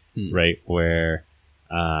theory, right? Where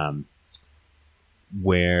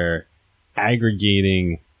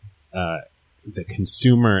aggregating the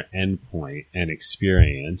consumer endpoint and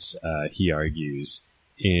experience, he argues,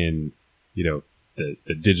 in the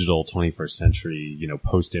digital 21st century,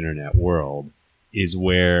 post-internet world is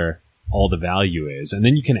where all the value is, and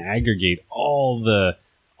then you can aggregate all the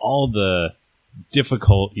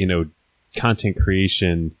difficult, content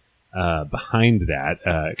creation behind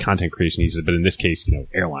that content creation. He says, but in this case,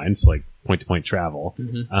 airlines, like point-to-point travel,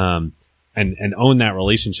 and own that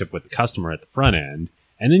relationship with the customer at the front end,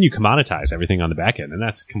 and then you commoditize everything on the back end, and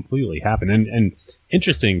that's completely happened. And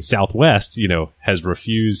interesting, Southwest, has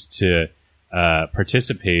refused to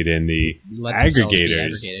participate in the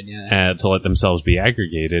aggregators to let themselves be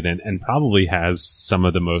aggregated, and probably has some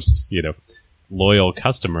of the most loyal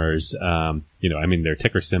customers. Their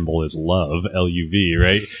ticker symbol is LOVE, LUV,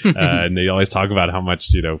 right? And they always talk about how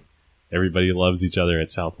much everybody loves each other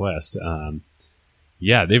at Southwest.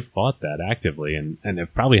 They've fought that actively and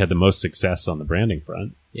have probably had the most success on the branding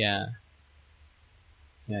front. Yeah.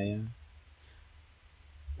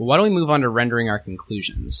 Well, why don't we move on to rendering our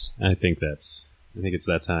conclusions? I think it's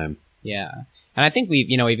that time. Yeah. And I think we've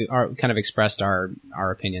kind of expressed our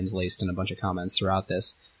opinions laced in a bunch of comments throughout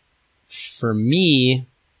this. For me,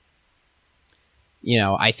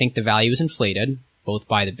 I think the value is inflated, both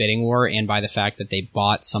by the bidding war and by the fact that they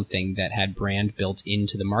bought something that had brand built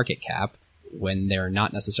into the market cap when they're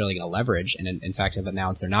not necessarily going to leverage, and in fact have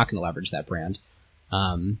announced they're not going to leverage that brand.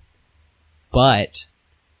 But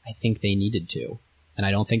I think they needed to. And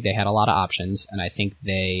I don't think they had a lot of options, and I think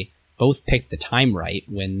they both picked the time right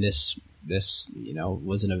when this was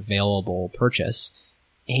an available purchase,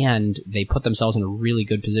 and they put themselves in a really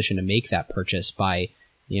good position to make that purchase by,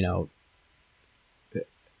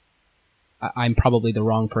 I'm probably the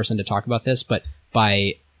wrong person to talk about this, but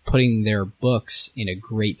by putting their books in a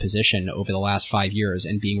great position over the last 5 years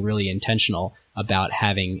and being really intentional about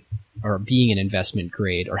having or being an investment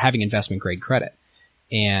grade or having investment grade credit.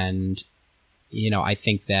 And I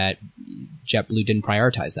think that JetBlue didn't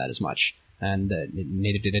prioritize that as much, and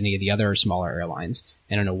neither did any of the other smaller airlines.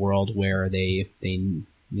 And in a world where they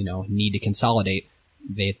need to consolidate,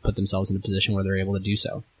 they put themselves in a position where they're able to do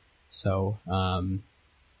so. So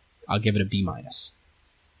I'll give it a B-.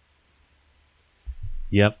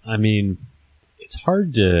 Yep. I mean, it's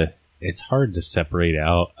hard to separate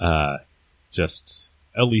out, just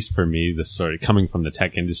at least for me, this sort of coming from the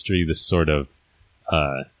tech industry, this sort of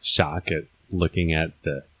shock at looking at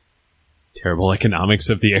the terrible economics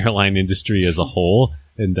of the airline industry as a whole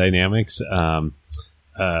and dynamics,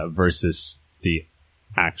 versus the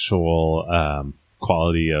actual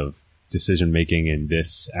quality of decision making in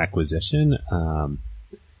this acquisition.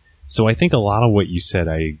 So I think a lot of what you said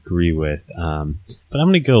I agree with, but I'm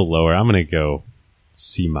going to go lower. I'm going to go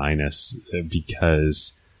C-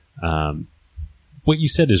 because what you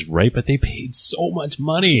said is right, but they paid so much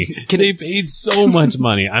money. They paid so much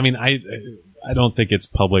money. I mean, I don't think it's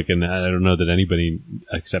public, and I don't know that anybody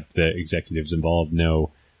except the executives involved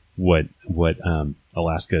know what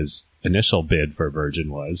Alaska's initial bid for Virgin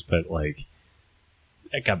was, but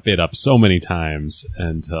it got bid up so many times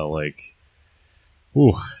until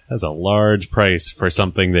that's a large price for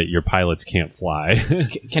something that your pilots can't fly.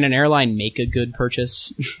 Can an airline make a good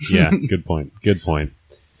purchase? Yeah, good point.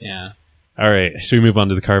 Yeah. All right, should we move on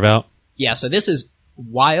to the carve out? Yeah, so this is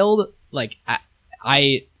wild.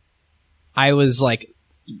 I was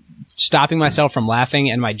stopping myself from laughing,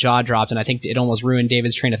 and my jaw dropped, and I think it almost ruined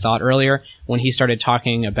David's train of thought earlier when he started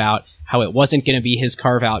talking about how it wasn't going to be his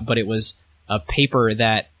carve out, but it was a paper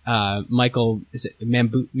that Michael, is it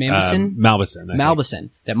Mauboussin? Mauboussin,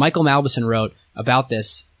 that Michael Mauboussin wrote about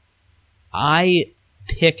this. I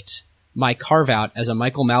picked my carve out as a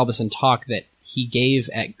Michael Mauboussin talk that he gave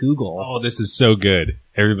at Google. Oh, this is so good.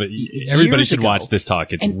 Everybody should watch this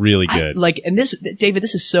talk. It's really good. And this, David,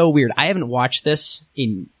 this is so weird. I haven't watched this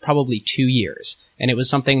in probably 2 years. And it was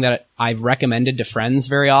something that I've recommended to friends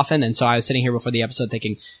very often. And so I was sitting here before the episode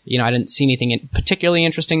thinking, I didn't see anything particularly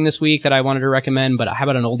interesting this week that I wanted to recommend, but how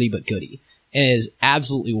about an oldie but goodie? And it is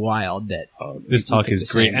absolutely wild that this talk is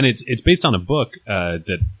great. And it's based on a book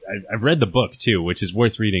that I've read the book too, which is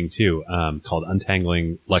worth reading too, called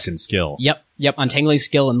Untangling Luck and Skill. Yep. Untangling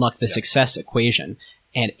Skill and Luck, the Success Equation.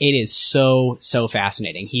 And it is so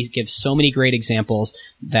fascinating. He gives so many great examples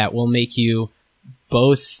that will make you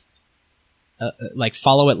both like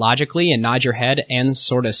follow it logically and nod your head, and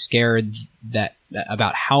sort of scared that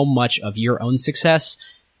about how much of your own success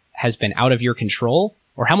has been out of your control,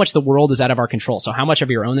 or how much the world is out of our control. So how much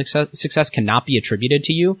of your own success cannot be attributed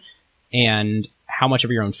to you, and how much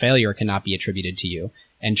of your own failure cannot be attributed to you,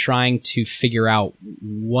 and trying to figure out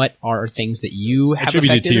what are things that you have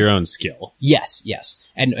attributed to your own skill. Yes.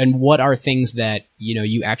 And what are things that,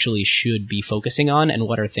 you actually should be focusing on, and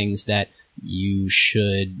what are things that you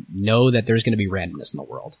should know that there's going to be randomness in the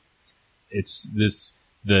world. It's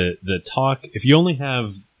the talk. If you only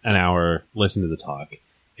have an hour, listen to the talk.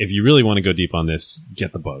 If you really want to go deep on this,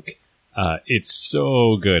 get the book. It's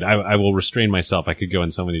so good. I will restrain myself. I could go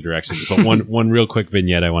in so many directions, but one real quick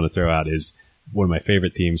vignette I want to throw out is one of my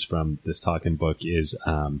favorite themes from this talk and book is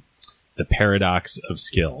the paradox of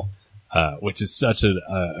skill, which is such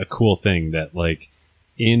a cool thing that, like,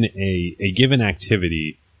 in a given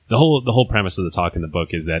activity, the whole premise of the talk in the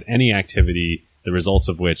book is that any activity, the results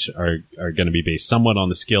of which are going to be based somewhat on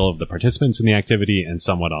the skill of the participants in the activity and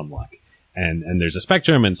somewhat on luck. And there's a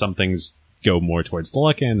spectrum, and some things go more towards the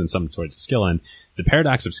luck end and some towards the skill end. The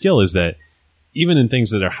paradox of skill is that even in things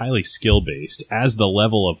that are highly skill based, as the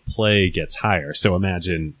level of play gets higher, so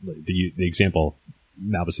imagine the example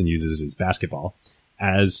Malbison uses is basketball.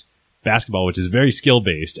 As basketball, which is very skill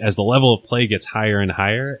based, as the level of play gets higher and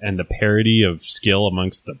higher, and the parity of skill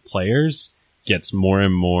amongst the players gets more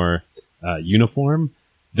and more uniform,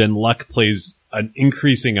 then luck plays an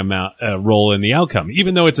increasing role in the outcome,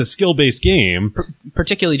 even though it's a skill-based game.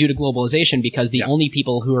 Particularly due to globalization, because the only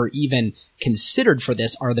people who are even considered for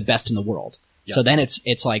this are the best in the world. Yep. So then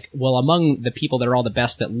it's like, well, among the people that are all the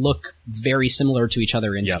best that look very similar to each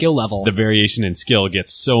other in skill level, the variation in skill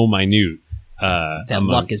gets so minute that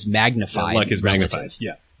luck is magnified. Luck is magnified.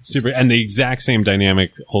 Yeah, super. And the exact same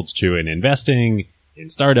dynamic holds true in investing, in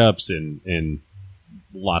startups, in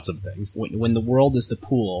lots of things. When the world is the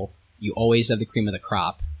pool, you always have the cream of the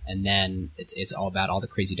crop, and then it's all about all the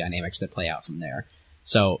crazy dynamics that play out from there.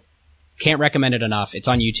 So can't recommend it enough. It's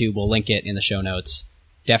on YouTube. We'll link it in the show notes.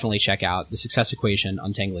 Definitely check out The Success Equation,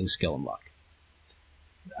 Untangling Skill and Luck.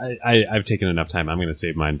 I've taken enough time. I'm going to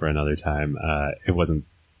save mine for another time. It wasn't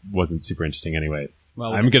super interesting anyway.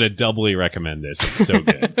 Well, I'm going to doubly recommend this. It's so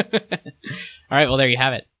good. All right. Well, there you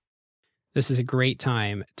have it. This is a great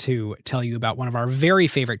time to tell you about one of our very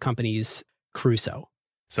favorite companies, Crusoe.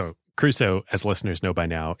 So Crusoe, as listeners know by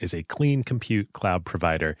now, is a clean compute cloud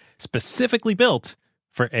provider specifically built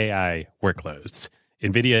for AI workloads.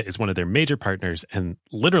 NVIDIA is one of their major partners, and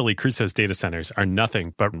literally Crusoe's data centers are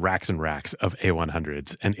nothing but racks and racks of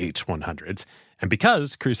A100s and H100s. And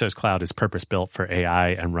because Crusoe's cloud is purpose-built for AI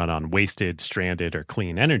and run on wasted, stranded, or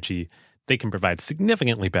clean energy, they can provide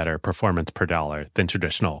significantly better performance per dollar than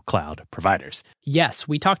traditional cloud providers. Yes,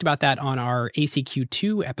 we talked about that on our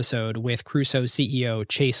ACQ2 episode with Crusoe CEO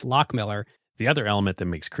Chase Lockmiller. The other element that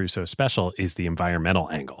makes Crusoe special is the environmental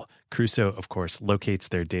angle. Crusoe, of course, locates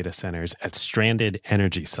their data centers at stranded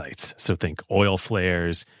energy sites. So think oil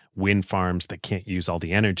flares, wind farms that can't use all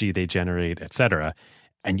the energy they generate, etc.,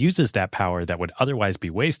 and uses that power that would otherwise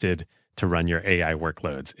be wasted to run your AI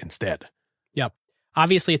workloads instead. Yep.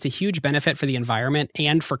 Obviously, it's a huge benefit for the environment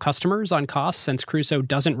and for customers on costs, since Crusoe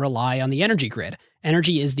doesn't rely on the energy grid.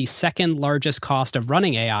 Energy is the second largest cost of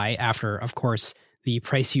running AI after, of course, the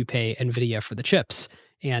price you pay NVIDIA for the chips.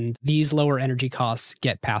 And these lower energy costs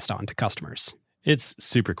get passed on to customers. It's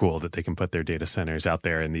super cool that they can put their data centers out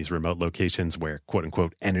there in these remote locations where, quote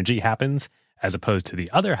unquote, energy happens, as opposed to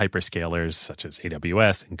the other hyperscalers such as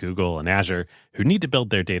AWS and Google and Azure, who need to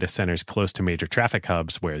build their data centers close to major traffic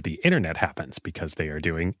hubs where the internet happens because they are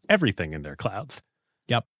doing everything in their clouds.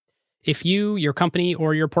 Yep. If you, your company,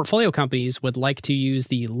 or your portfolio companies would like to use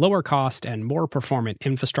the lower cost and more performant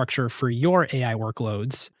infrastructure for your AI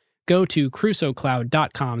workloads, go to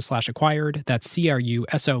crusoecloud.com/acquired. That's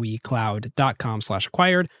CRUSOE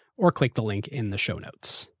cloud.com/acquired, or click the link in the show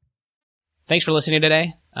notes. Thanks for listening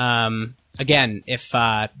today. Again, if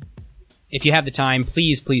you have the time,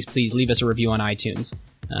 please leave us a review on iTunes.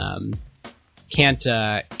 Can't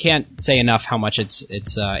say enough how much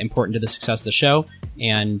it's important to the success of the show,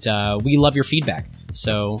 and we love your feedback.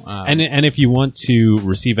 So and if you want to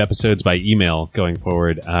receive episodes by email going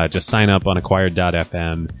forward, just sign up on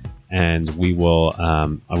acquired.fm, and we will.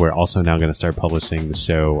 We're also now going to start publishing the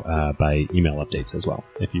show by email updates as well,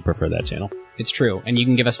 if you prefer that channel. It's true, and you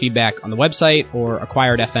can give us feedback on the website or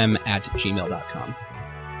acquiredfm@gmail.com.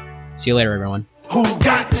 See you later, everyone. Who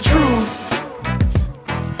got the truth?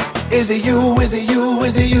 Is it you? Is it you?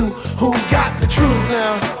 Is it you? Who got the truth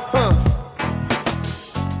now?